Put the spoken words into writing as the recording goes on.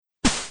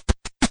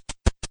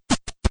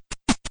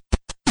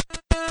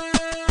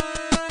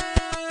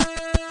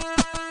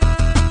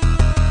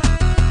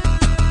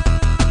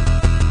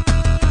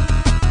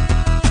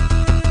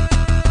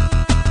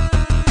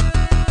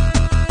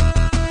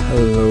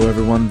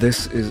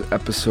This is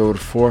episode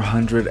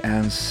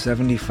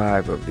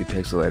 475 of the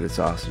Pixelated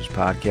Sausage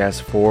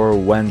Podcast for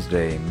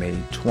Wednesday, May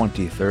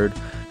 23rd,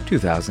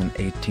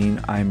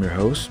 2018. I'm your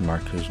host,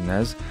 Mark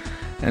Kuznez,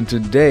 and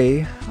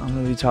today I'm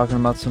going to be talking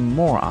about some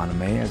more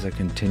anime as I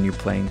continue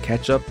playing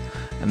catch-up,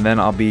 and then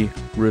I'll be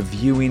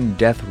reviewing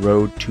Death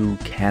Road to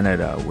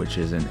Canada, which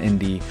is an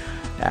indie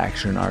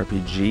action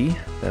RPG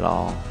that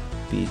I'll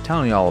be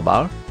telling you all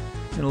about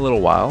in a little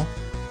while.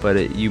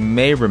 But you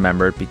may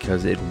remember it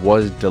because it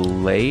was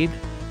delayed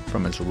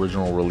from its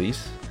original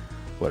release,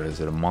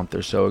 a month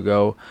or so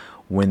ago,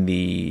 when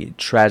the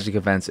tragic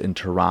events in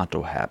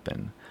Toronto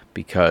happened.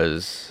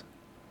 Because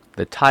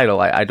the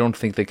title, I don't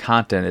think the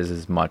content is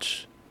as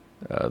much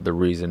the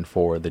reason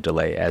for the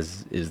delay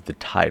as is the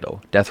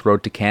title. Death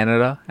Road to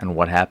Canada and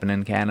what happened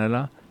in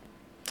Canada.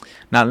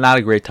 Not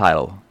a great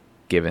title,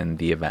 given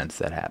the events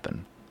that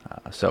happened.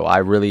 So I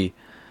really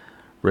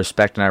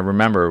respect, and I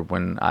remember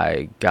when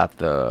I got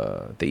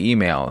the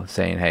email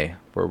saying, "Hey,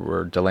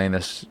 we're delaying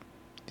this.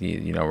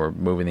 We're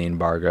moving the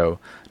embargo.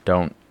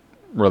 Don't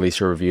release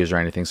your reviews or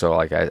anything." So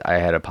I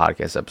had a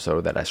podcast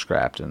episode that I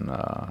scrapped, and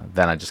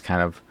then I just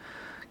kind of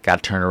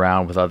got turned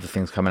around with other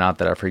things coming out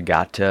that I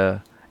forgot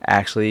to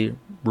actually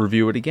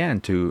review it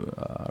again, to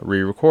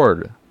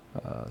re-record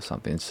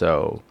something.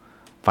 So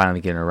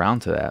finally getting around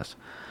to that.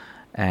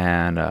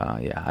 And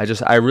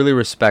I really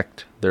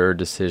respect their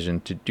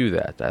decision to do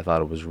that. I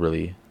thought it was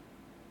really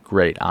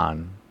great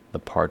on the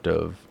part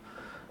of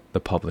the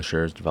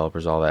publishers,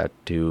 developers, all that,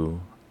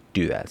 to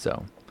do that.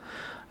 So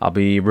I'll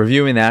be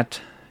reviewing that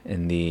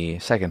in the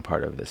second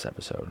part of this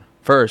episode.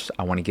 First,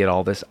 I want to get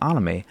all this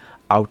anime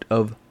out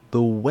of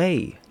the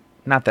way.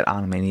 Not that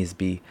anime needs to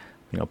be,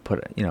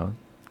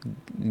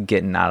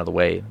 getting out of the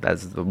way.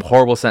 That's a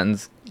horrible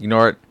sentence.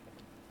 Ignore it.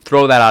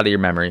 Throw that out of your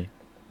memory.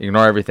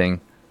 Ignore everything.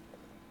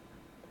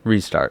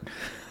 Restart.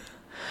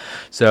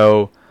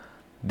 So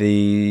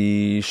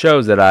the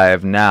shows that I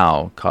have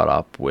now caught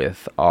up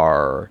with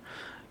are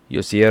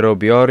Yoshiero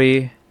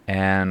Biori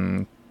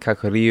and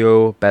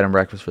Kakuryou Bed and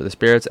Breakfast for the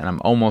Spirits, and I'm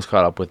almost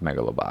caught up with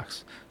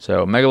Megalobox.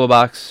 So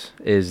Megalobox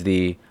is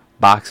the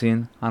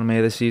boxing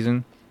anime this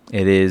season.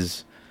 It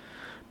is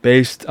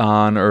based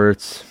on, or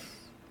it's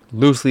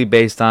loosely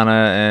based on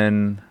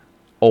an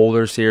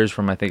older series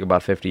from I think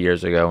about 50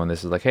 years ago, and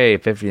this is like, hey,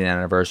 50th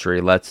anniversary,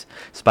 let's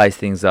spice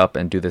things up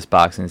and do this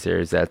boxing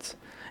series that's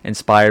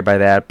inspired by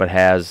that, but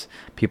has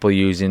people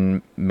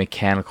using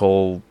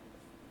mechanical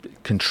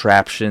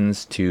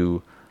contraptions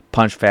to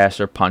punch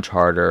faster, punch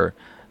harder,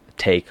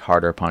 take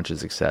harder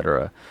punches,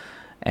 etc.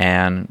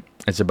 And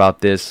it's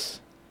about this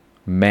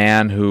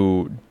man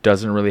who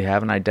doesn't really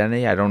have an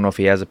identity. I don't know if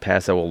he has a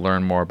past that we'll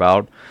learn more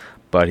about,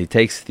 but he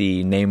takes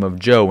the name of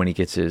Joe when he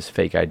gets his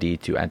fake ID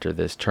to enter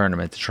this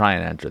tournament, to try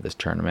and enter this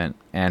tournament.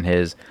 And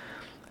his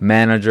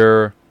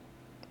manager,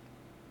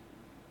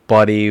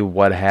 buddy,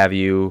 what have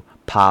you,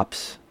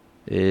 Pops,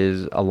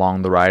 is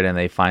along the ride, and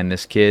they find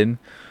this kid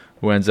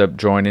who ends up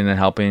joining and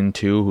helping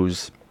too,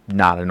 who's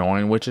not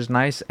annoying, which is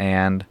nice.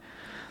 And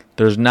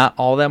there's not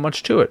all that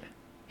much to it.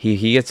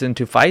 He gets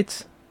into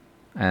fights,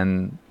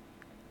 and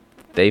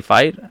they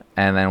fight,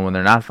 and then when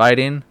they're not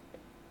fighting,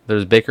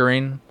 there's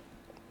bickering.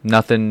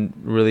 Nothing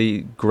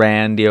really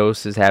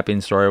grandiose is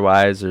happening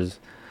story-wise. There's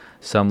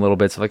some little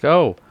bits of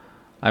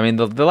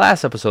the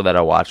last episode that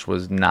I watched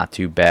was not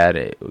too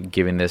bad,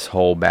 giving this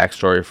whole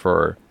backstory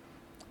for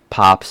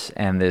Pops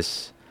and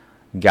this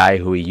guy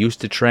who he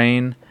used to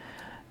train,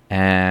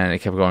 and it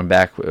kept going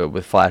back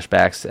with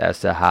flashbacks as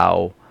to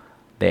how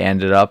they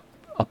ended up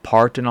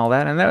apart and all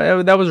that, and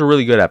that was a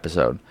really good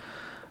episode.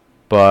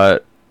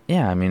 But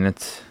yeah,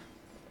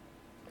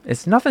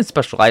 it's nothing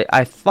special.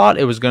 I thought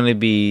it was going to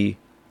be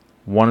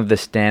one of the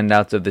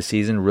standouts of the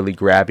season, really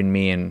grabbing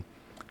me and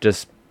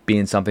just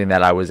being something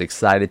that I was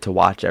excited to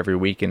watch every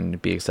week and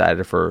be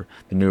excited for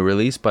the new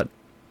release. But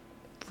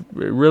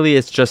really,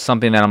 it's just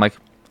something that I'm like,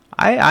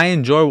 I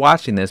enjoy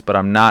watching this, but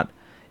I'm not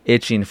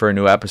itching for a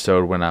new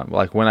episode. When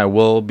I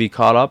will be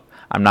caught up,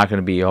 I'm not going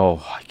to be,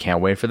 I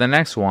can't wait for the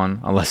next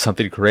one, unless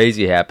something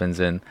crazy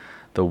happens in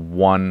the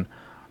one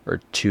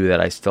or two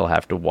that I still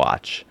have to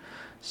watch.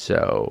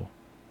 So,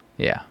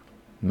 yeah,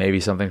 maybe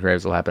something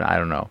crazy will happen. I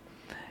don't know.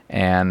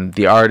 And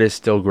the art is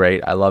still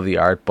great. I love the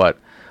art, but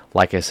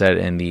like I said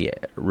in the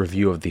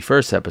review of the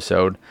first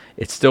episode,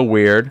 it's still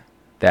weird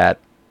that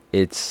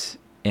it's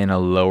in a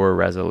lower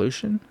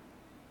resolution,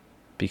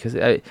 because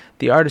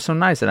the art is so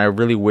nice, and I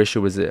really wish it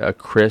was a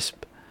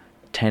crisp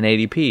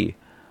 1080p.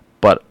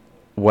 But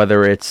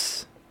whether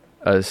it's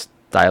a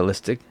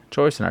stylistic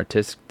choice, an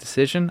artistic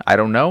decision, I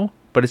don't know.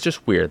 But it's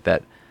just weird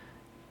that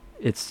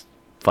it's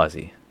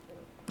fuzzy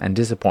and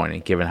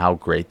disappointing, given how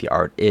great the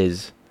art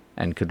is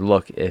and could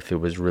look if it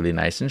was really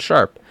nice and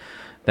sharp.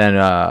 Then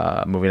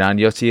moving on,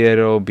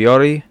 Yoshiero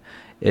Biori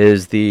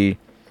is the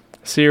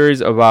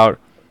series about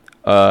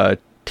a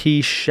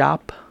tea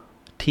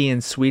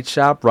and sweet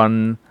shop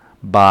run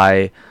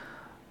by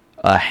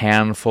a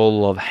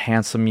handful of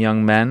handsome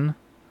young men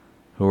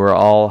who are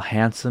all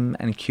handsome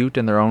and cute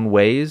in their own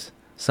ways.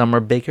 Some are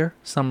bigger,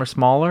 some are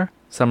smaller,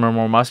 some are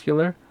more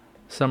muscular,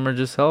 Some are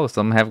just,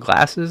 some have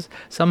glasses.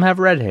 Some have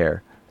red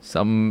hair.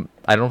 Some,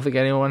 I don't think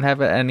anyone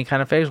have any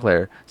kind of facial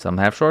hair. Some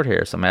have short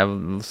hair. Some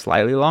have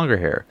slightly longer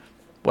hair.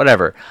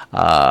 Whatever.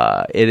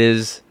 It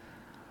is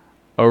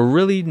a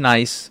really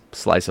nice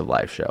slice of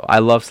life show. I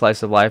love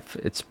slice of life.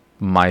 It's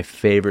my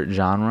favorite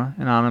genre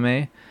in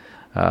anime.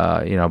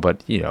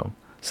 But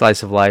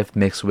slice of life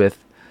mixed with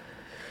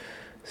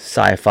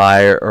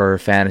sci-fi or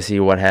fantasy,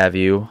 what have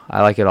you.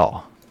 I like it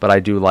all. But I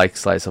do like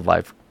slice of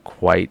life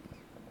I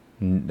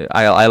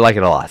like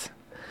it a lot.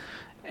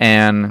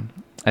 And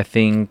I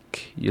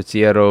think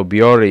Yotsuero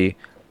Biori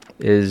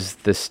is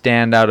the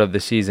standout of the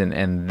season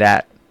in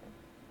that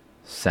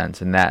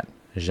sense, in that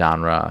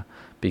genre,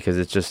 because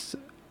it's just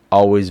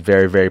always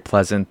very, very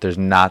pleasant. There's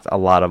not a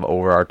lot of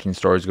overarching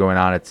stories going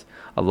on. It's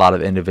a lot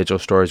of individual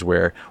stories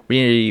where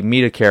we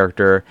meet a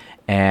character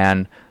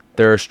and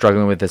they're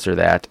struggling with this or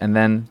that, and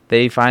then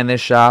they find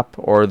this shop,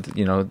 or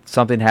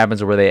something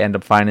happens where they end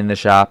up finding the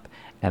shop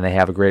and they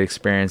have a great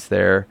experience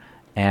there,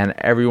 and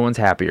everyone's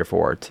happier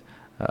for it.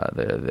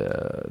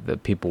 The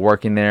people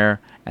working there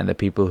and the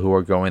people who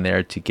are going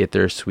there to get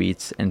their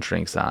sweets and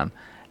drinks on.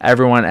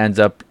 Everyone ends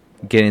up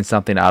getting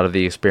something out of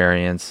the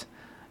experience,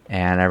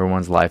 and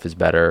everyone's life is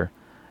better,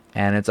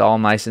 and it's all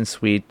nice and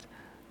sweet.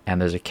 And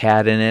there's a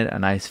cat in it, a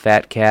nice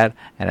fat cat,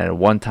 and at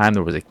one time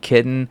there was a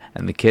kitten,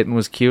 and the kitten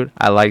was cute.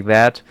 I like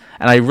that.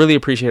 And I really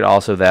appreciate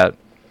also that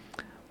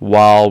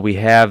while we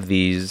have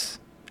these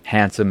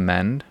handsome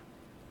men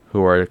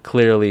who are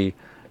clearly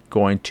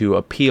going to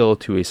appeal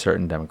to a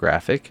certain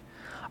demographic,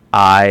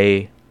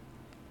 I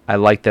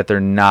like that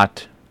they're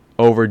not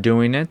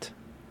overdoing it,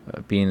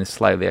 being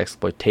slightly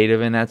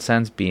exploitative in that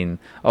sense, being,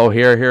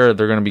 here,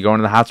 they're going to be going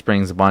to the hot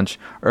springs a bunch,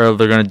 or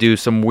they're going to do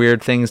some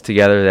weird things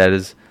together that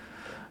is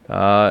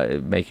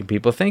making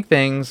people think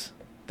things.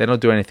 They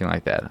don't do anything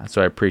like that,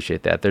 so I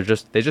appreciate that. They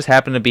just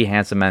happen to be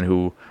handsome men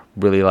who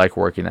really like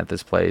working at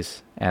this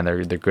place, and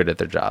they're good at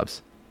their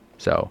jobs.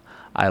 So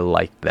I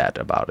like that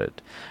about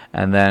it.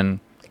 And then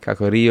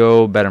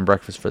Kakurio, Bed and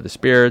Breakfast for the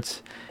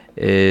Spirits,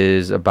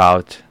 is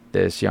about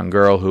this young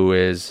girl who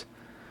is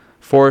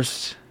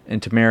forced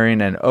into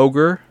marrying an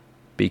ogre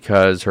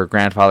because her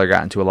grandfather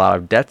got into a lot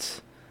of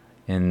debts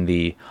in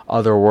the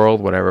other world,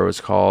 whatever it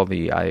was called,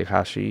 the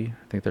Ayakashi, I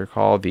think they're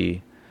called,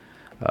 why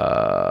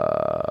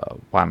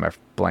am I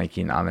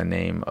blanking on the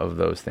name of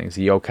those things?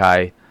 The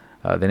yokai,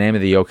 the name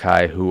of the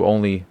yokai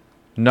who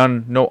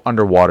no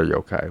underwater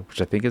yokai,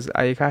 which I think is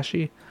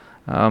Ayakashi,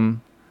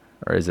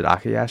 or is it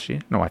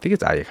Akayashi? No, I think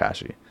it's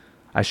Ayakashi.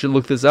 I should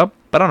look this up,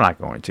 but I'm not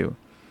going to.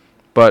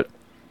 But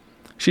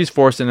she's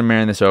forced into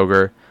marrying this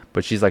ogre,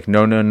 but she's like,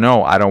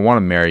 no, I don't want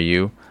to marry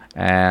you.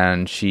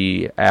 And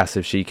she asks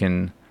if she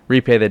can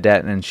repay the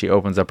debt, and she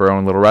opens up her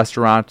own little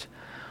restaurant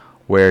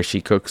where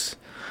she cooks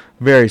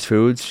various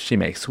foods. She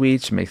makes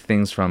sweets, she makes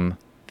things from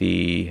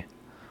the,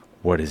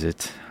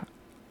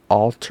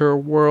 alter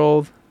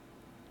world?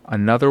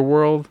 Another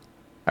world?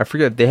 I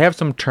forget. They have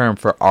some term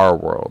for our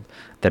world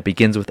that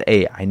begins with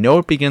A. I know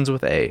it begins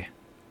with A,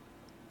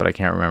 but I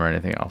can't remember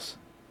anything else.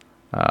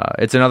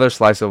 It's another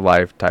slice of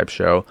life type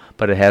show,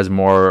 but it has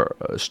more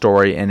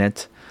story in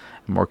it,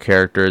 more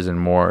characters, and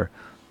more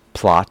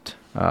plot,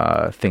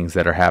 things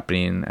that are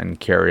happening and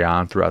carry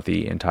on throughout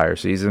the entire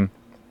season.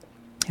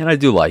 And I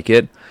do like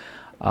it.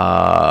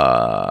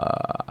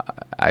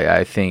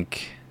 I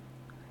think,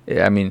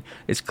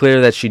 it's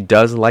clear that she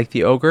does like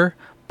the ogre,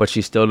 but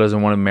she still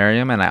doesn't want to marry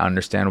him, and I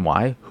understand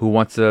why. Who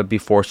wants to be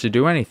forced to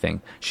do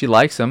anything? She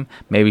likes him.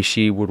 Maybe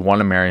she would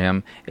want to marry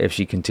him if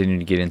she continued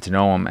to get to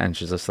know him, and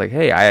she's just like,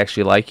 hey, I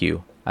actually like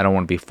you. I don't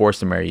want to be forced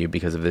to marry you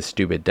because of this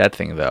stupid debt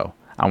thing, though.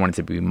 I want it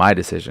to be my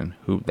decision.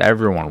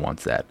 Everyone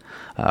wants that.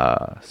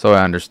 So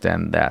I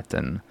understand that,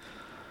 and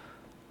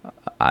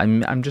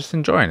I'm just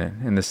enjoying it.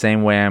 In the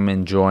same way I'm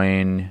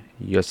enjoying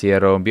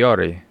Yotsuero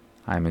Biori,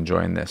 I'm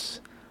enjoying this.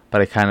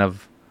 But I kind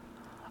of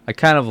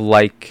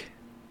like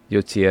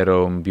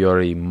Yotsuero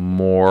Biori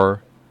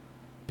more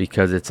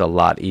because it's a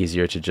lot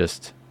easier to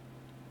just,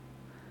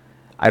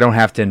 I don't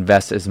have to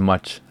invest as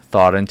much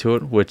thought into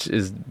it, which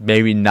is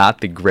maybe not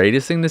the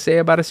greatest thing to say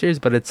about a series,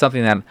 but it's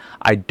something that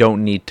I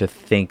don't need to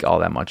think all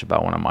that much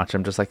about when I'm watching.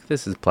 I'm just like,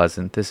 this is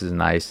pleasant, this is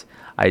nice.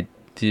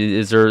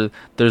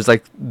 There's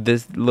like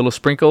this little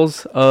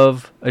sprinkles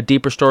of a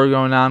deeper story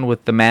going on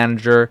with the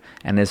manager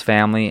and his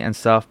family and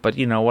stuff, but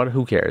you know what,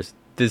 who cares?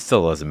 This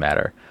still doesn't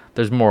matter.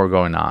 There's more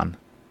going on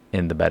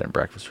in the Bed and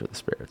Breakfast for the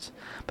Spirits.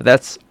 But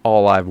that's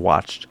all I've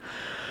watched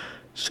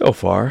so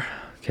far,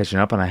 catching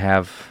up, and I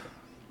have,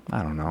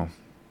 I don't know,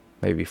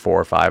 maybe 4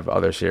 or 5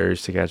 other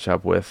series to catch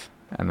up with,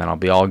 and then I'll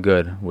be all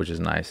good, which is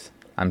nice.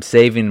 I'm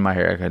saving My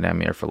Hero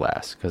Academia for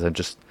last,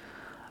 because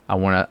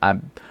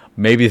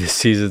maybe this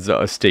season's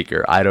a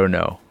stinker, I don't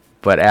know.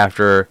 But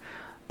after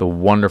the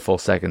wonderful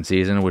second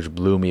season, which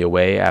blew me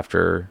away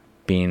after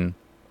being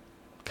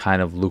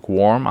kind of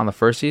lukewarm on the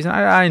first season,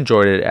 I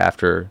enjoyed it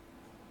after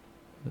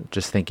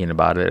just thinking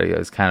about it. It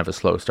was kind of a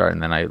slow start,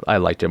 and then I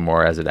liked it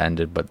more as it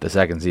ended, but the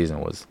second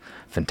season was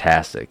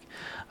fantastic.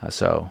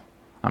 So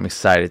I'm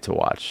excited to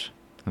watch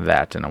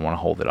that, and I want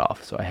to hold it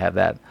off. So I have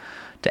that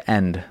to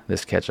end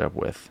this catch-up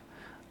with.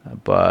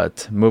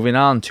 But moving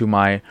on to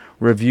my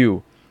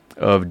review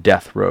of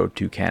Death Road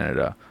to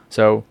Canada.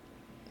 So,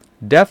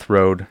 Death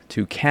Road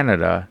to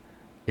Canada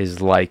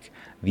is like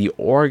the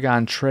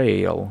Oregon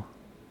Trail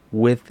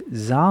with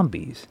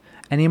zombies.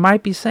 And you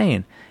might be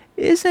saying,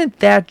 isn't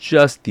that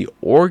just the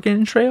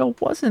Oregon Trail?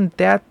 Wasn't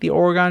that the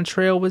Oregon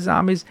Trail with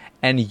zombies?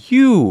 And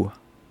you,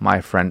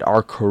 my friend,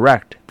 are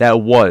correct.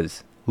 That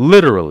was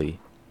literally,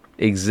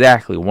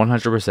 exactly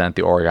 100%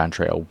 the Oregon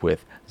Trail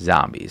with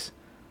zombies.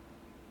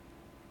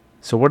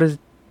 So what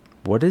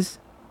is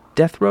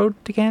Death Road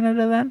to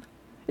Canada then?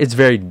 It's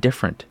very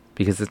different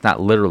because it's not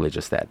literally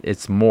just that.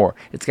 It's more.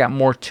 It's got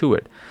more to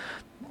it.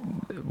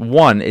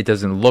 One, it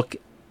doesn't look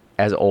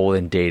as old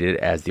and dated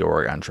as the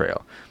Oregon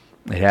Trail.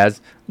 It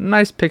has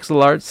nice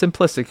pixel art,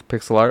 simplistic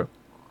pixel art,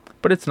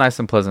 but it's nice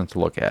and pleasant to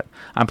look at.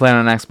 I'm playing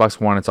on Xbox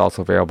One. It's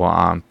also available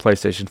on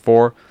PlayStation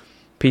 4,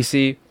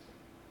 PC.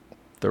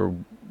 They're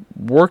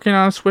working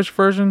on a Switch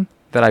version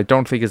that I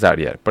don't think is out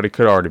yet, but it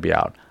could already be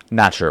out.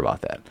 Not sure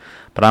about that.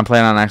 But I'm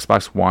playing on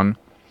Xbox One.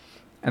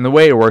 And the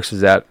way it works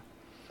is that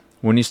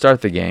when you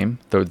start the game,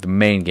 the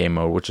main game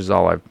mode, which is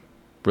all I've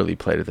really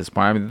played at this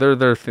point. I mean,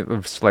 there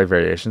are slight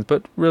variations,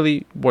 but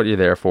really what you're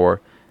there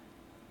for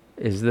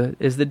is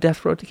the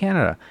Death Road to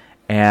Canada.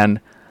 And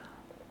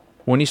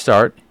when you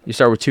start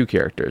with two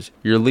characters,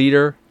 your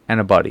leader and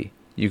a buddy.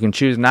 You can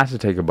choose not to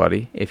take a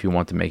buddy if you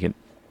want to make it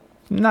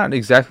not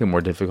exactly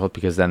more difficult,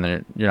 because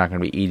then you're not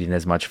going to be eating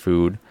as much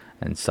food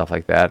and stuff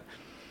like that.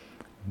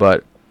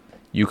 But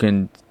you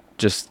can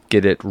just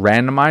get it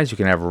randomized. You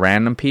can have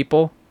random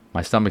people.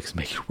 My stomach's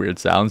making weird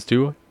sounds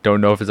too.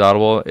 Don't know if it's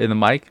audible in the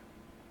mic,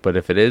 but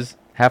if it is,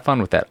 have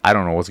fun with that. I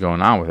don't know what's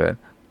going on with it,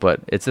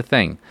 but it's a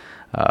thing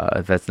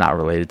that's not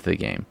related to the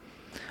game.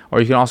 Or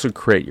you can also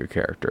create your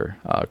character,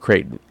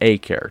 create a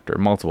character,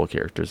 multiple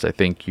characters. I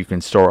think you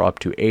can store up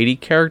to 80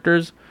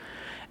 characters,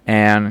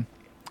 and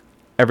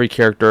every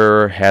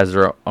character has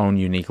their own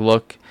unique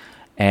look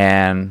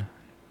and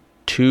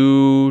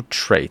 2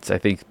 traits, I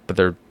think, but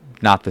they're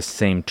not the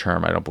same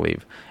term, I don't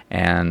believe.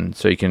 And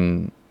so you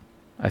can,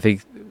 I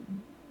think,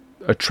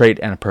 a trait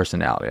and a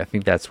personality. I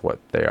think that's what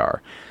they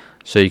are.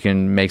 So you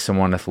can make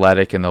someone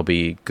athletic and they'll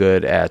be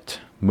good at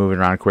moving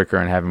around quicker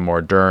and having more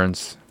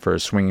endurance for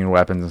swinging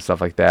weapons and stuff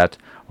like that.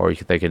 Or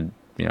they could,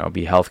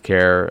 be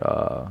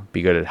healthcare,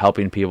 be good at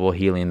helping people,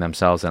 healing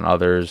themselves and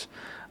others,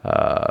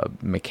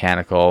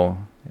 mechanical,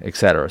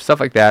 etc.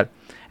 Stuff like that.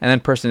 And then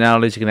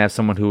personalities, you can have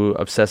someone who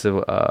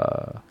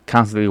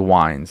constantly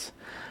whines.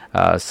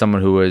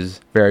 Someone who is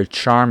very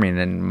charming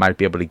and might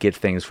be able to get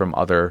things from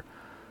other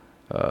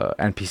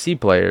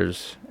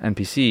NPCs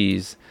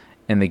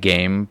in the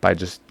game by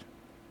just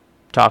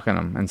talking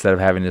to them instead of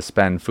having to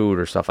spend food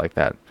or stuff like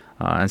that.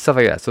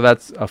 So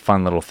that's a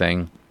fun little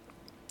thing.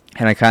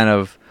 And I kind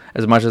of,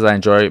 as much as I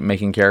enjoy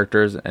making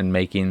characters and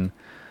making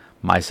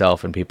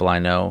myself and people I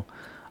know,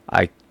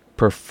 I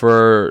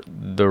prefer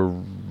the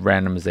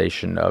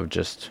randomization of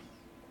just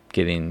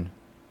getting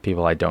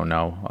people I don't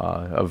know,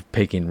 of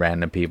picking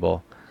random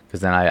people,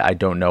 because then I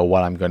don't know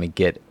what I'm going to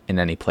get in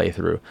any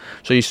playthrough.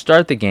 So you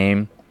start the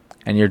game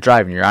and you're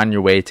driving, you're on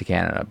your way to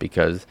Canada,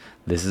 because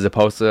this is a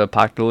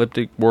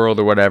post-apocalyptic world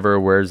or whatever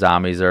where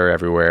zombies are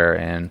everywhere,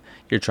 and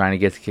you're trying to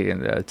get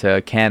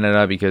to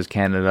Canada because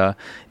Canada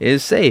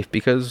is safe,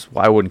 because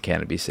why wouldn't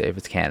Canada be safe?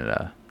 It's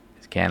Canada.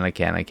 It's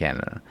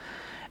Canada.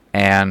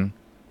 And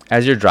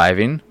as you're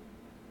driving,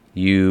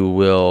 you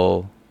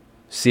will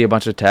see a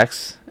bunch of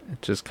text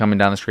just coming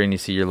down the screen. You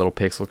see your little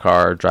pixel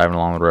car driving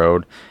along the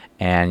road,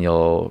 and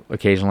you'll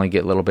occasionally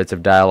get little bits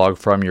of dialogue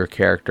from your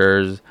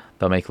characters.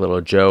 They'll make little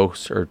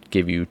jokes or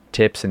give you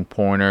tips and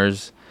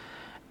pointers.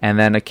 And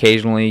then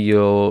occasionally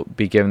you'll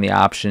be given the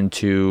option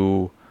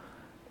to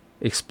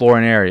explore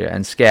an area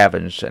and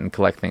scavenge and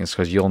collect things,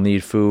 because you'll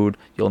need food,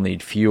 you'll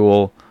need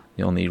fuel,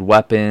 you'll need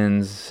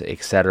weapons,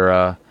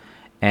 etc.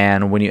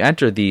 And when you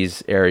enter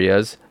these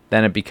areas,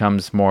 then it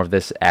becomes more of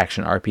this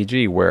action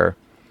RPG where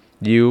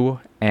you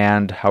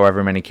and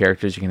however many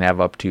characters, you can have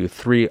up to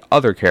 3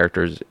 other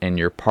characters in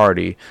your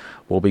party,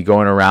 will be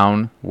going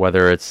around,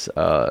 whether it's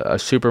a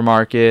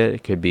supermarket,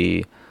 it could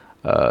be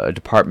a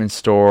department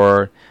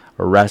store,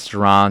 a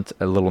restaurant,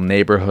 a little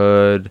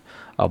neighborhood,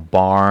 a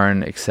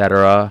barn,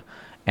 etc.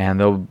 And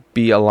there'll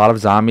be a lot of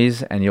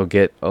zombies, and you'll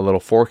get a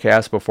little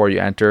forecast before you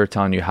enter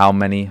telling you how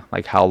many,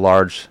 like how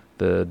large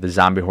the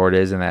zombie horde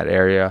is in that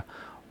area,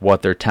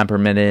 what their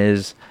temperament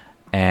is,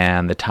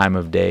 and the time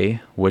of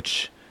day,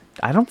 which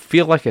I don't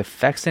feel like it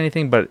affects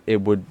anything, but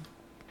it would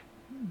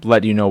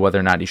let you know whether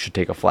or not you should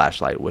take a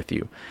flashlight with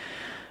you.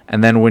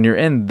 And then when you're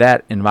in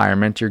that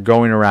environment, you're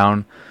going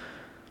around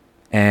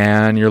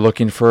and you're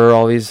looking for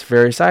all these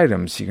various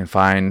items. You can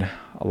find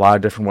a lot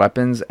of different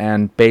weapons,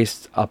 and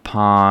based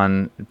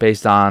on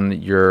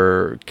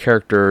your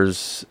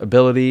character's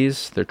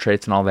abilities, their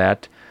traits and all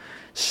that,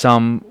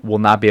 some will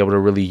not be able to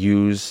really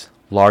use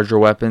larger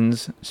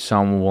weapons.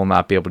 Some will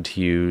not be able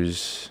to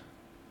use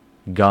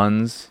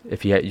guns.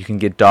 If you can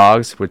get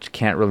dogs, which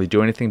can't really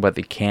do anything, but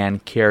they can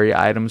carry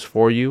items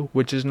for you,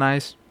 which is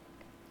nice.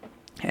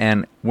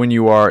 And when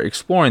you are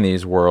exploring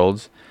these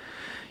worlds,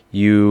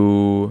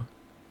 you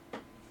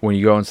when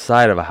you go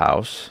inside of a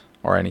house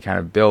or any kind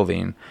of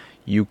building,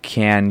 you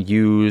can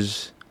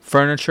use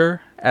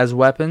furniture as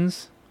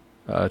weapons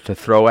to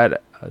throw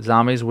at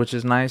zombies, which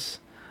is nice.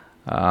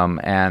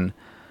 And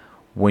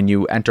when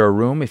you enter a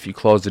room, if you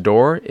close the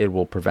door, it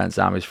will prevent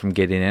zombies from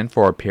getting in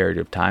for a period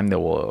of time. They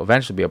will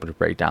eventually be able to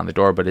break down the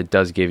door, but it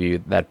does give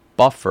you that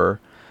buffer.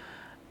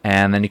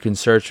 And then you can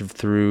search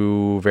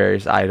through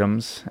various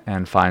items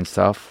and find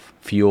stuff.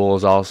 Fuel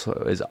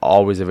is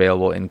always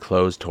available in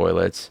closed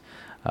toilets.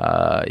 You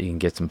can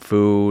get some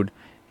food.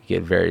 You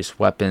get various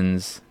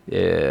weapons.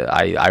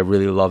 I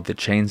really love the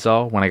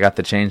chainsaw. When I got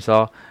the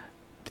chainsaw,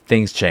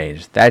 things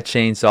changed. That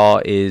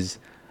chainsaw is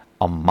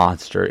a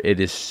monster. It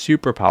is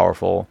super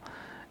powerful,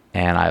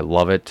 and I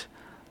love it.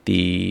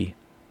 The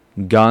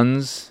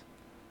guns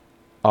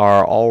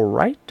are all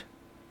right,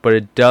 but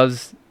it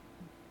does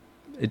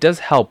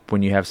help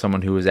when you have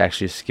someone who is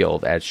actually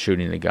skilled at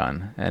shooting a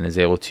gun and is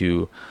able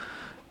to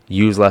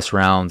use less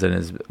rounds and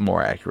is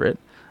more accurate.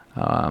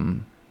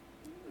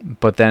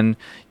 But then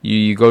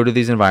you go to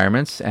these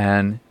environments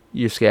and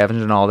you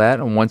scavenge and all that,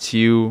 and once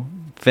you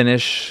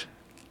finish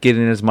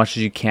getting as much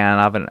as you can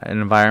out of an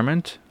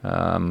environment,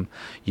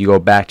 you go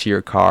back to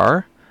your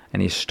car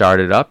and you start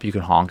it up. You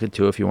can honk it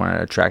too if you want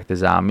to attract the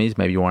zombies.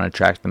 Maybe you want to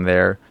attract them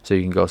there so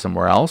you can go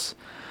somewhere else.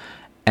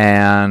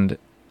 And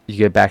you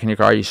get back in your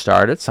car, you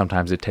start it.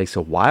 Sometimes it takes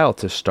a while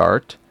to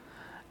start.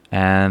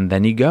 And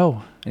then you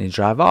go and you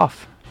drive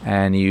off.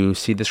 And you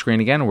see the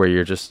screen again where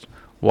you're just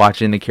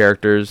watching the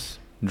characters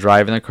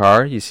drive in the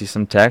car. You see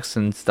some text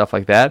and stuff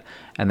like that.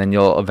 And then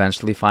you'll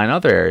eventually find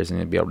other areas and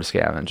you'll be able to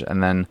scavenge.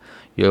 And then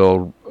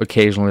you'll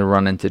occasionally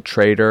run into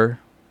trader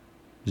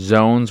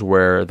zones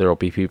where there will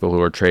be people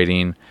who are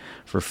trading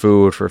for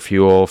food, for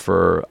fuel,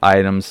 for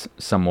items.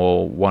 Some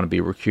will want to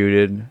be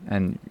recruited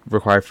and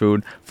require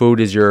food. Food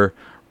is your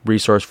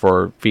resource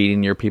for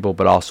feeding your people,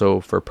 but also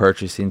for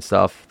purchasing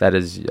stuff. That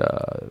is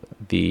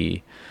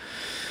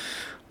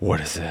what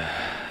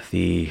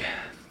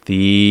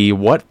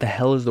the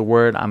hell is the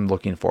word I'm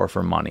looking for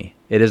money?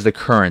 It is the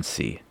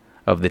currency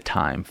of the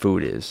time.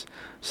 Food is.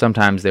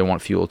 Sometimes they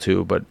want fuel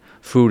too, but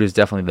food is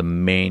definitely the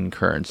main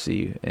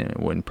currency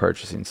when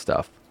purchasing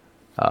stuff.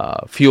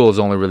 Fuel is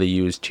only really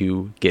used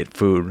to get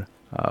food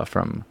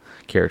from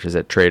characters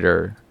at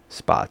trader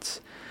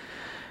spots.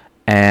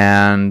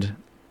 And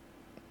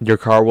your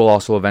car will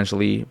also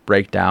eventually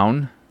break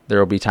down. There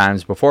will be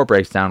times before it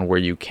breaks down where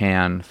you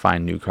can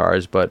find new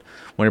cars, but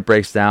when it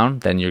breaks down,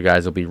 then your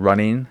guys will be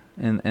running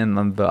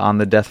on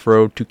the death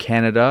road to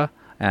Canada,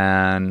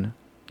 and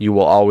you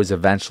will always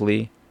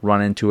eventually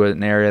run into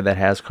an area that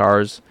has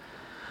cars.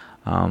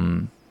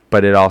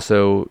 But it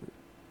also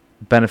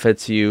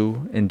benefits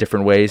you in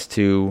different ways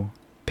to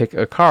pick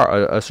a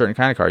car, a certain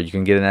kind of car. You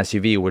can get an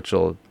SUV, which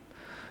will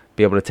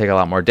be able to take a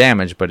lot more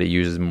damage, but it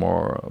uses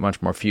much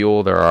more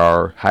fuel. There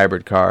are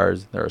hybrid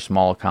cars, there are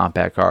small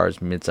compact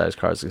cars, mid-sized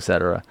cars,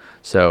 etc.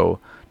 So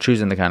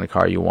choosing the kind of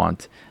car you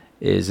want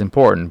is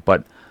important.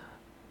 But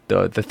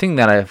the thing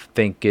that I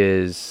think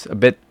is a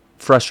bit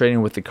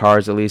frustrating with the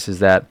cars, at least, is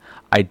that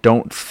I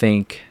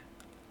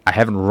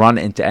haven't run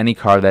into any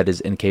car that is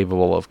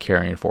incapable of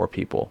carrying 4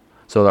 people.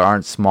 So there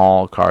aren't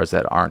small cars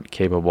that aren't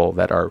capable,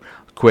 that are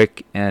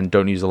quick and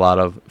don't use a lot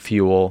of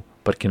fuel,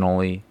 but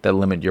that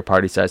limit your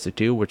party size to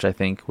 2, which I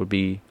think would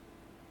be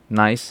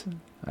nice.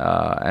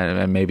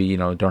 And maybe,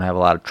 don't have a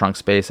lot of trunk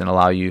space and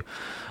allow you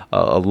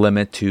a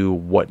limit to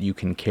what you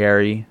can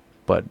carry,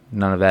 but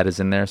none of that is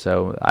in there.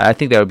 So I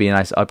think that would be a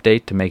nice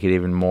update to make it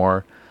even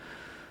more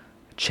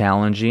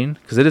challenging,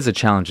 because it is a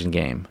challenging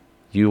game.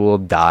 You will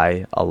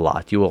die a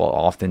lot. You will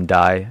often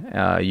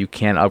die. You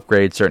can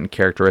upgrade certain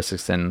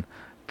characteristics and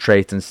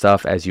traits and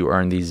stuff as you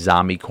earn these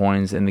zombie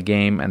coins in the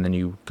game, and then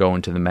you go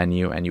into the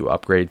menu and you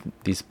upgrade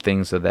these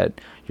things so that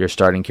your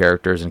starting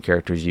characters and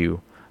characters you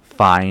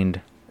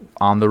find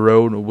on the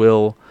road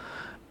will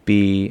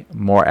be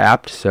more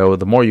apt. So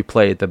the more you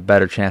play it, the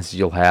better chances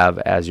you'll have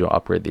as you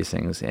upgrade these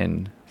things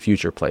in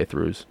future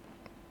playthroughs.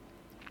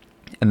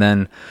 And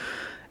then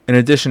in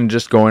addition to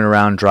just going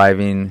around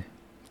driving,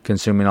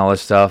 consuming all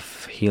this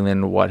stuff,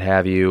 healing, what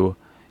have you,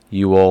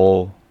 you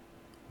will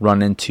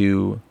run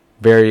into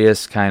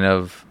various kind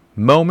of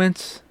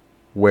moments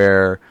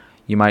where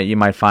you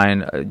might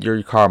find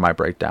your car might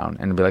break down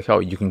and be like, oh,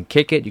 you can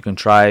kick it, you can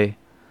try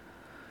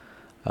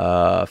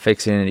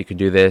fixing it, you can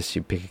do this,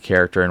 you pick a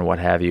character and what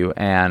have you.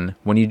 And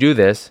when you do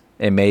this,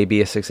 it may be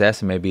a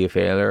success, it may be a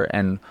failure,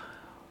 and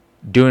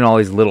doing all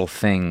these little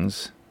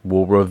things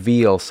will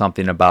reveal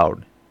something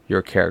about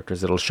your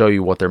characters. It'll show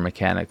you what their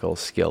mechanical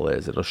skill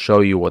is. It'll show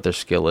you what their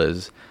skill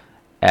is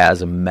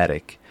as a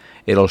medic.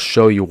 It'll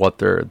show you what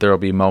there'll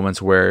be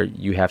moments where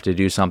you have to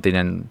do something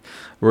and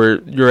where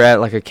you're at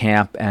like a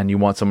camp and you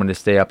want someone to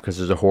stay up because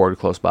there's a horde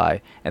close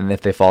by, and if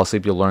they fall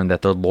asleep, you'll learn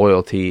that their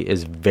loyalty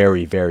is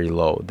very, very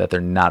low, that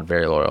they're not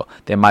very loyal.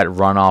 They might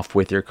run off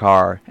with your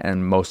car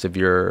and most of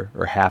your,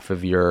 or half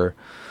of your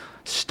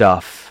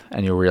stuff,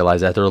 and you'll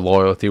realize that their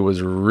loyalty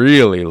was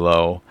really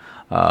low.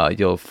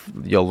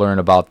 You'll learn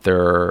about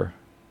their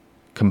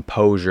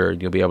composure.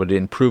 You'll be able to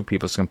improve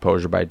people's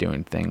composure by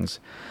doing things.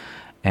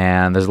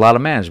 And there's a lot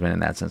of management in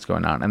that sense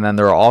going on. And then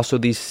there are also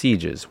these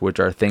sieges, which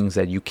are things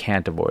that you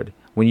can't avoid.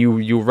 When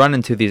you run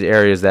into these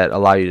areas that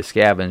allow you to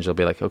scavenge, you'll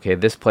be like, okay,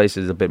 this place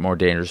is a bit more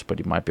dangerous, but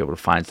you might be able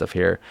to find stuff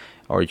here.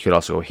 Or you could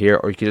also go here,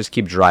 or you could just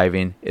keep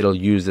driving. It'll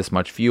use this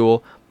much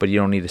fuel, but you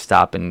don't need to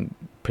stop and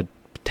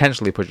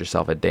potentially put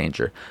yourself at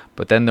danger.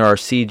 But then there are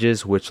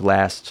sieges, which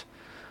last,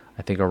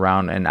 I think,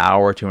 around an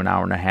hour to an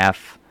hour and a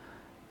half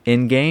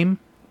in-game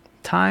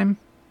time,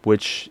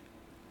 which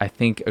I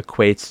think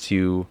equates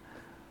to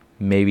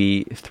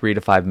maybe 3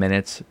 to 5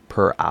 minutes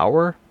per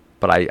hour,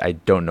 but I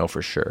don't know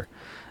for sure.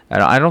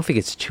 I don't think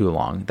it's too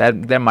long.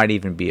 That might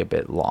even be a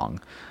bit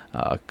long,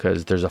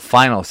 because there's a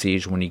final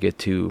siege when you get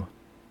to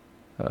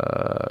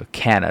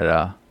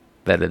Canada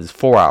that is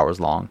 4 hours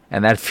long,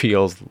 and that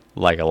feels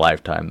like a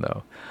lifetime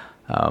though.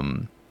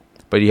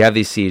 But you have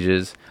these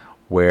sieges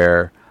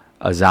where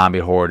a zombie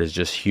horde is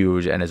just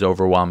huge and is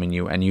overwhelming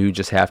you, and you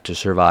just have to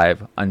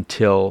survive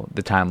until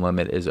the time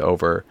limit is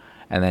over,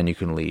 and then you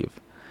can leave.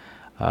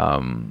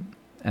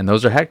 And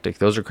those are hectic.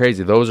 Those are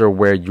crazy. Those are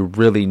where you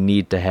really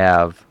need to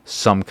have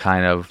some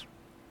kind of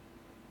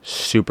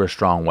super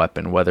strong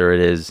weapon, whether it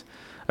is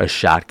a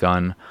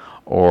shotgun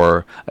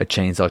or a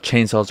chainsaw.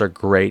 Chainsaws are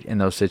great in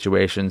those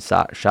situations.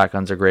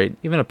 Shotguns are great.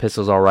 Even a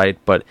pistol's all right,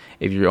 but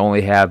if you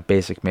only have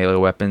basic melee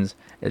weapons,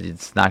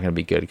 it's not going to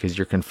be good because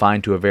you're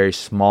confined to a very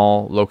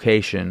small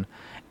location,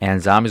 and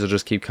zombies will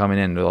just keep coming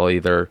in. They'll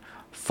either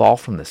fall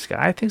from the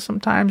sky, I think,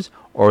 sometimes,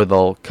 or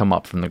they'll come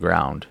up from the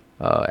ground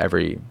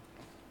every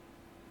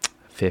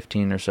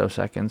 15 or so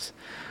seconds.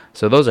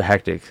 So those are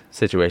hectic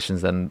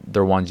situations, and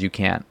they're ones you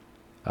can't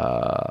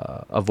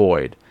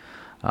avoid.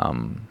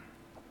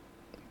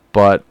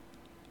 But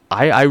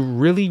I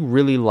really,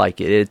 really like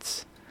it.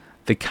 It's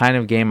the kind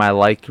of game I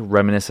like,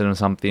 reminiscent of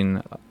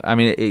something. I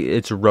mean,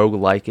 it's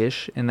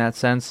roguelike-ish in that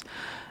sense,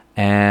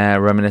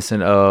 and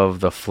reminiscent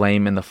of The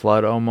Flame and the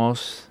Flood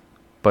almost,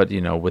 but,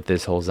 you know, with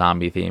this whole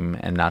zombie theme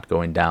and not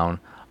going down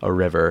a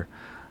river.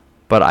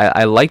 But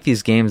I like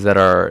these games that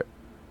are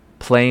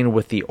playing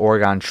with the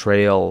Oregon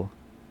Trail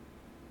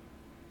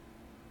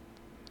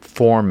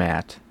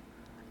format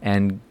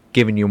and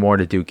giving you more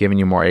to do, giving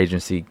you more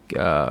agency,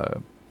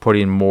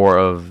 putting more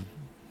of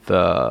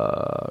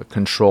the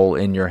control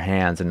in your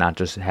hands and not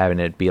just having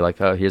it be like,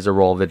 oh, here's a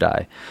roll of the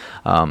die.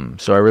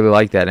 So I really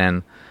like that,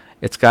 and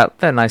it's got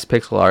that nice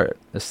pixel art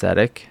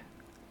aesthetic,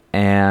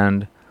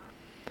 and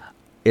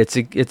it's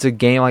a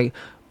game like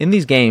in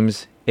these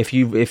games. If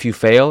you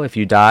fail, if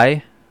you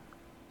die,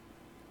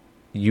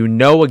 you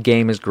know a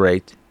game is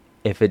great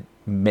if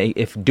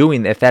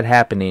that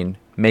happening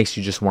makes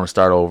you just want to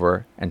start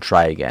over and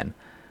try again.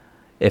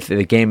 If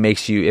the game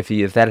makes you,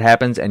 if that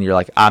happens and you're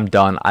like, I'm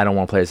done, I don't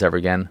want to play this ever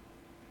again,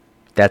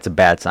 that's a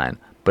bad sign.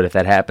 But if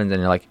that happens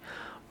and you're like,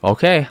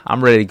 okay,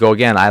 I'm ready to go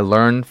again, I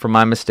learned from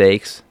my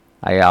mistakes,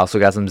 I also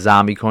got some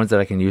zombie coins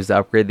that I can use to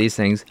upgrade these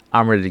things,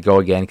 I'm ready to go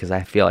again because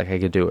I feel like I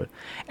could do it.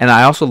 And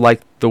I also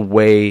like the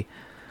way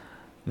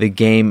the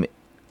game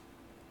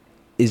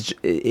is,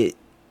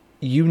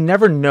 you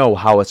never know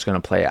how it's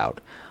going to play out.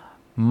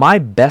 My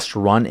best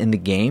run in the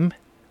game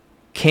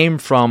came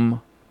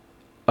from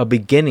a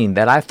beginning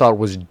that I thought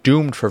was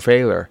doomed for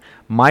failure.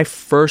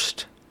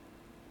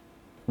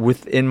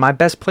 Within my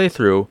best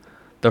playthrough,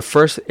 the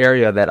first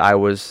area that I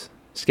was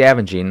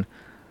scavenging,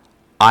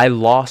 I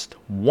lost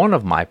one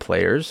of my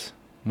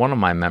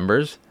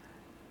members,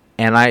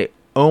 and I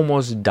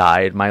almost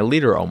died. My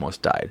leader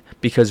almost died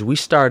because we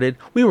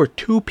were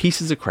two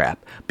pieces of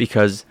crap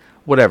because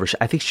whatever,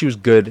 I think she was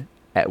good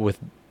with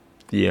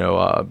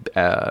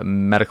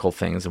medical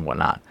things and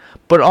whatnot,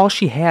 but all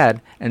she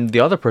had, and the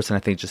other person I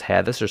think just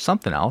had this or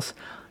something else,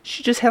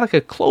 she just had like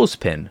a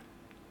clothespin.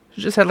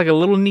 She just had like a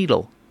little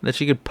needle that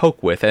she could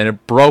poke with, and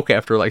it broke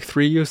after like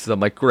 3 uses.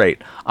 I'm like,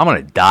 great, I'm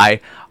gonna die.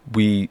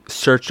 We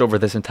searched over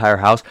this entire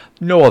house,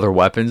 no other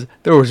weapons,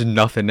 there was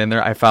nothing in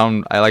there. I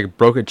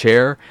broke a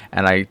chair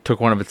and I took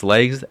one of its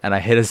legs and I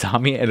hit a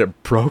zombie and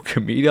it broke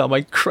immediately. I'm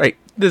like, great,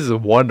 this is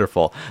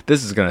wonderful,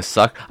 this is gonna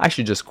suck, I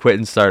should just quit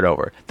and start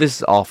over, this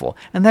is awful.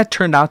 And that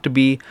turned out to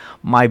be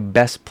my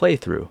best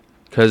playthrough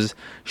because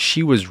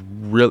she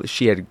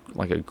had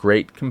like a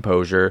great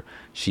composure,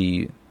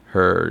 she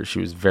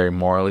was very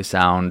morally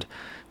sound,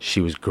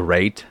 she was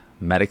great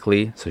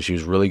medically, so she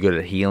was really good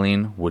at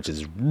healing, which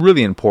is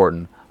really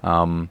important.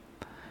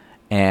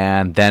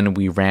 And then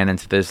we ran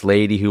into this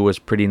lady who was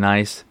pretty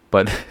nice,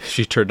 but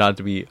she turned out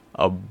to be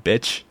a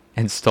bitch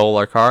and stole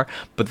our car.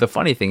 But the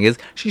funny thing is,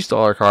 she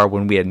stole our car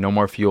when we had no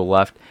more fuel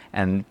left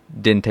and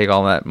didn't take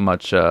all that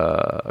much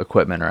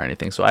equipment or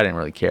anything, so I didn't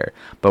really care.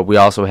 But we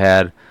also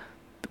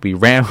we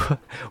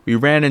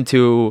ran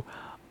into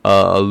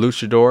a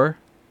luchador,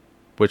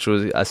 which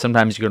was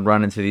sometimes you can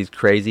run into these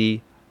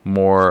crazy,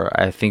 more,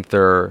 I think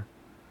they're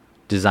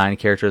design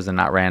characters and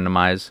not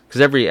randomized,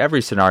 because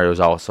every scenario is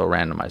also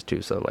randomized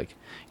too, so like,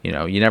 you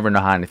never know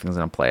how anything's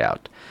going to play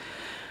out.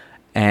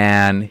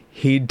 And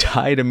he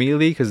died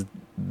immediately because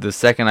the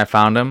second I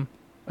found him,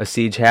 a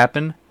siege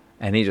happened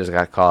and he just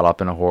got caught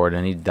up in a horde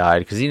and he died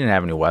because he didn't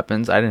have any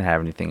weapons. I didn't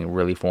have anything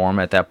really for him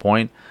at that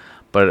point.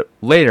 But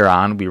later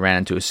on we ran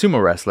into a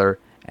sumo wrestler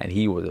and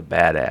he was a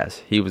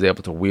badass. He was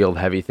able to wield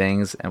heavy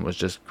things and was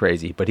just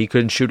crazy. But he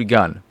couldn't shoot a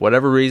gun.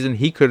 Whatever reason,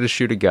 he couldn't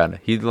shoot a gun.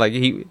 He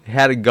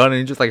had a gun and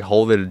he just like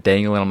hold it and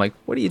dangle it. I'm like,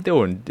 what are you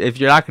doing? If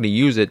you're not going to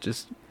use it,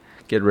 just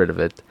get rid of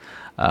it.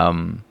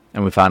 And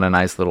we found a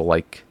nice little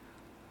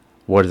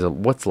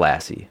what's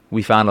Lassie?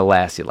 We found a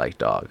Lassie-like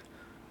dog.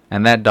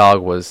 And that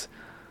dog was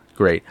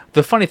great.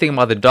 The funny thing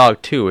about the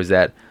dog, too, is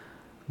that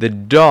the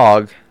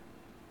dog,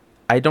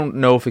 I don't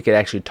know if it could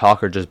actually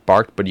talk or just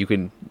bark, but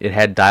it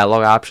had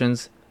dialogue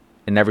options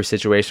in every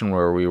situation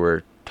where we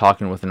were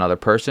talking with another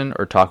person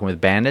or talking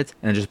with bandits,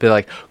 and it'd just be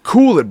like,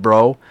 cool it,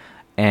 bro.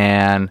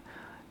 And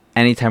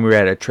anytime we were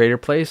at a trader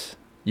place,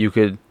 you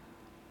could,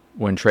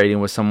 when trading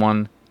with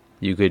someone,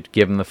 you could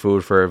give them the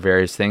food for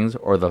various things,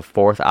 or the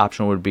fourth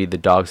option would be the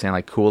dog saying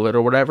like cool it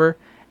or whatever.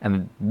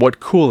 And what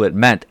cool it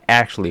meant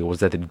actually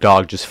was that the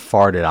dog just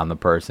farted on the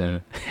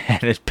person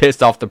and it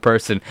pissed off the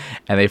person,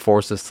 and they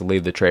forced us to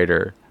leave the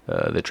trader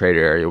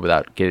area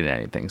without getting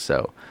anything.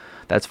 So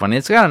that's funny.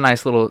 It's got a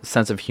nice little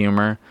sense of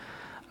humor.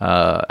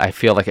 I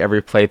feel like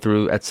every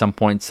playthrough at some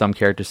point some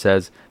character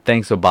says,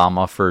 thanks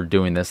Obama for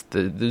doing this.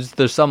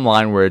 There's some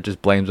line where it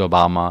just blames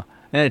Obama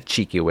in a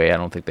cheeky way. I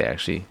don't think they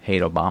actually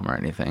hate Obama or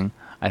anything.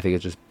 I think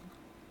it's just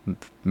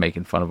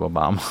making fun of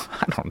Obama.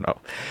 I don't know.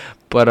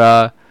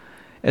 But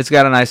it's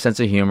got a nice sense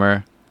of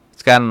humor.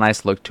 It's got a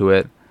nice look to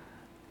it.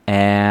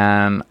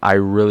 And I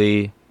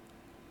really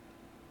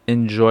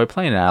enjoy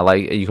playing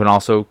it. You can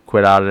also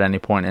quit out at any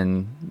point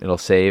and it'll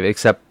save,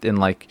 except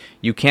in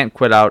you can't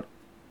quit out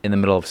in the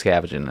middle of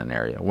scavenging an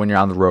area. When you're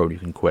on the road, you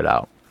can quit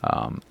out.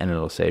 And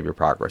it'll save your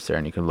progress there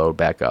and you can load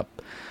back up.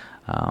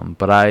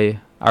 But I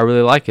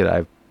really like it.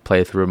 I've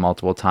played through it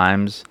multiple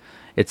times.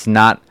 It's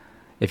not...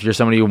 If you're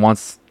somebody who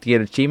wants to get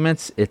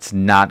achievements, it's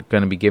not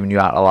going to be giving you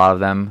out a lot of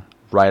them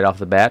right off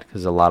the bat,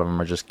 because a lot of them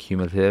are just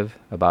cumulative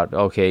about,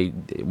 okay,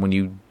 when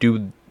you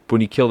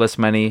kill this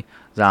many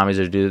zombies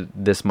or do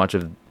this much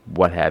of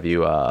what have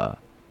you,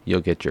 you'll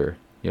get your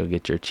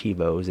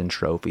chivos and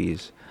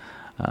trophies,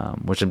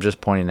 which I'm just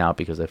pointing out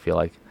because I feel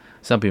like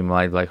some people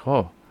might be like,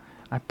 oh,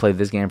 I played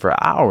this game for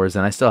hours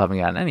and I still haven't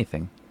gotten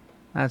anything.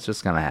 That's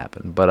just going to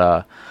happen.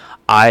 But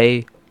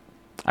I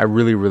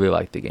really, really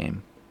like the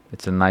game.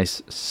 It's a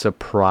nice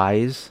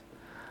surprise,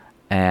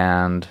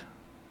 and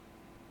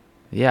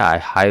yeah, I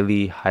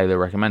highly, highly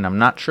recommend. I'm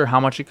not sure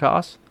how much it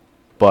costs,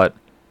 but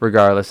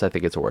regardless, I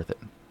think it's worth it.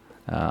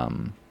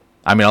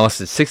 Unless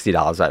it's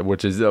 $60,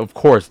 which is of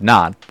course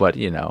not, but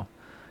in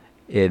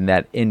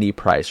that indie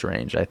price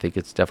range, I think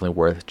it's definitely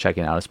worth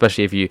checking out.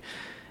 Especially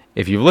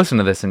if you listen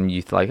to this and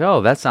you like,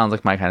 oh, that sounds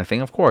like my kind of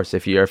thing. Of course,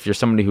 if you're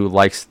somebody who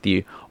likes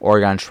the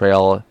Oregon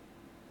Trail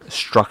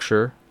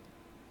structure,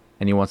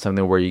 and you want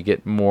something where you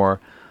get more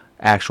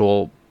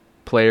actual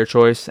player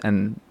choice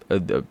and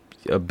the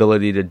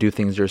ability to do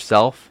things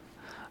yourself,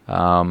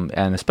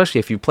 and especially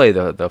if you play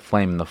the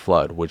Flame and the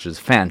Flood, which is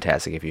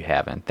fantastic if you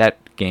haven't. That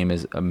game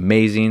is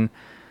amazing.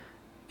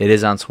 It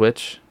is on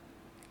Switch.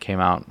 Came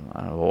out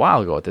a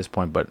while ago at this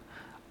point, but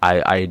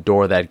I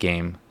adore that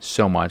game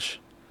so much.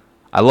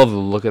 I love the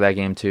look of that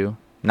game too.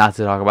 Not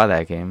to talk about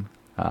that game,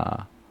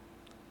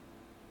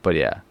 but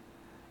yeah,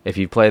 if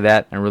you play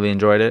that and really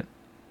enjoyed it,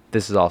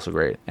 this is also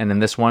great. And in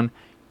this one,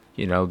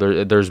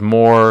 there's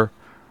more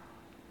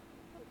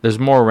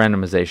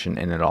randomization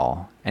in it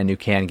all, and you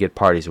can get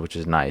parties, which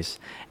is nice.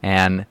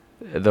 And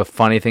the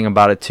funny thing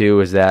about it too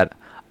is that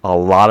a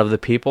lot of the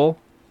people,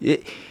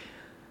 it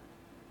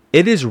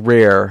is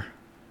rare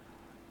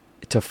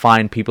to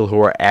find people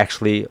who are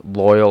actually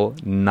loyal,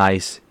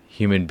 nice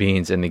human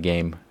beings in the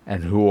game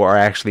and who are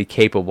actually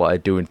capable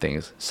at doing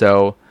things.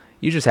 So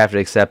you just have to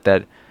accept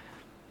that,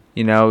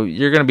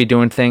 you're going to be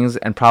doing things,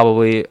 and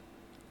probably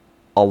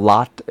a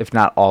lot, if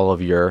not all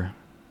of your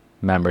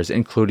members,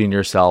 including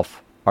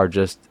yourself, are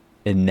just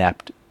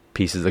inept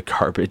pieces of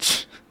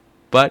garbage.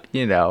 But,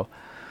 it's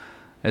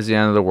the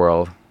end of the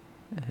world.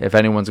 If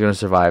anyone's going to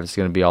survive, it's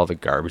going to be all the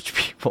garbage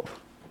people.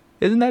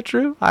 Isn't that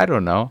true? I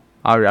don't know.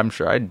 I'm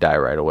sure I'd die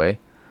right away.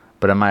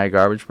 But am I a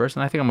garbage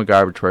person? I think I'm a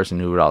garbage person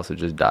who would also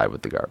just die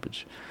with the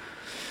garbage.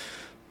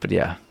 But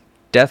yeah,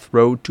 Death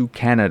Road to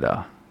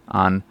Canada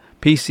on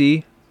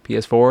PC,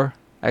 PS4,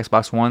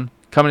 Xbox One,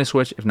 coming to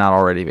Switch if not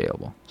already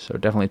available. So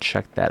definitely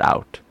check that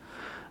out.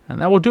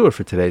 And that will do it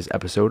for today's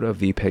episode of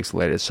the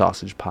Pixelated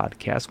Sausage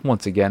Podcast.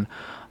 Once again,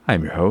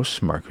 I'm your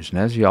host, Marcus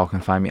Nez. Y'all can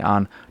find me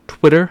on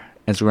Twitter,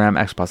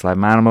 Instagram, Xbox Live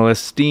Minimalist,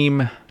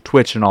 Steam,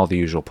 Twitch, and all the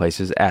usual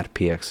places at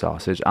PX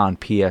Sausage. On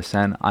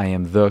PSN, I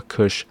am the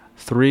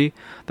Kush3.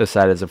 The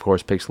site is, of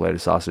course,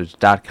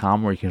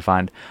 pixelatedsausage.com, where you can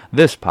find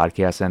this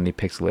podcast and the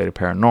Pixelated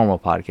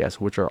Paranormal Podcast,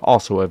 which are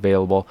also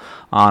available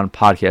on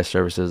podcast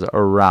services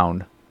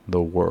around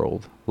the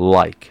world,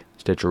 like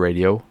Stitcher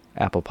Radio,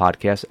 Apple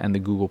Podcasts, and the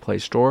Google Play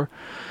Store.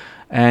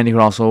 And you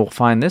can also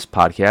find this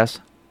podcast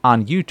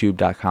on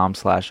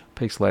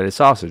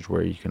youtube.com/pixelatedsausage,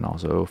 where you can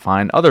also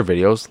find other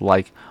videos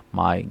like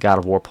my God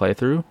of War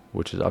playthrough,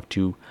 which is up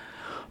to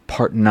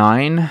part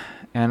 9,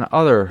 and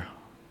other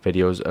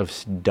videos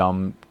of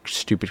dumb,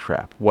 stupid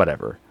crap,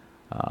 whatever.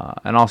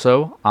 And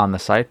also on the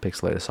site,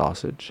 Pixelated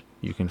Sausage,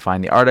 you can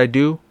find the art I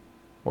do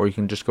or you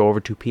can just go over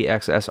to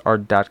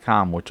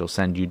pxsart.com, which will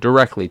send you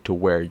directly to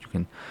where you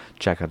can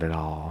check it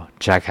all.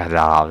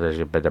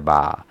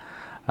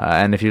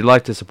 And if you'd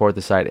like to support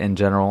the site in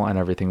general and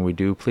everything we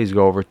do, please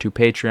go over to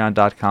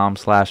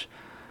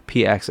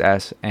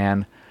patreon.com/pxs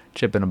and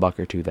chip in $1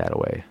 or $2 that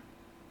way.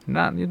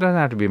 It doesn't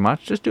have to be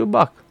much. Just do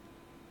 $1.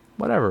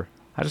 Whatever.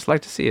 I just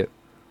like to see it.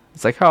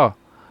 It's like, oh,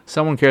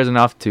 someone cares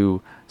enough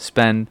to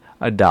spend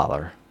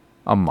 $1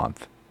 a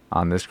month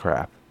on this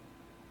crap.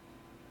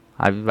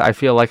 I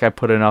feel like I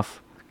put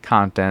enough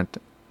content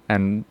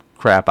and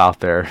crap out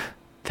there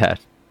that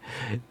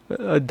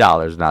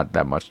 $1 is not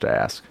that much to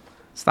ask.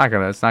 It's not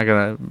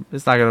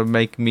gonna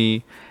make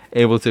me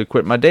able to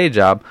quit my day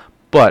job,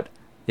 but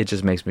it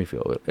just makes me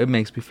feel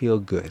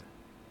good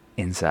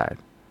inside.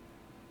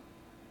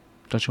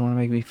 Don't you want to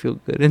make me feel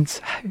good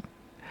inside?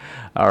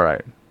 All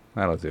right,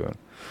 that'll do it.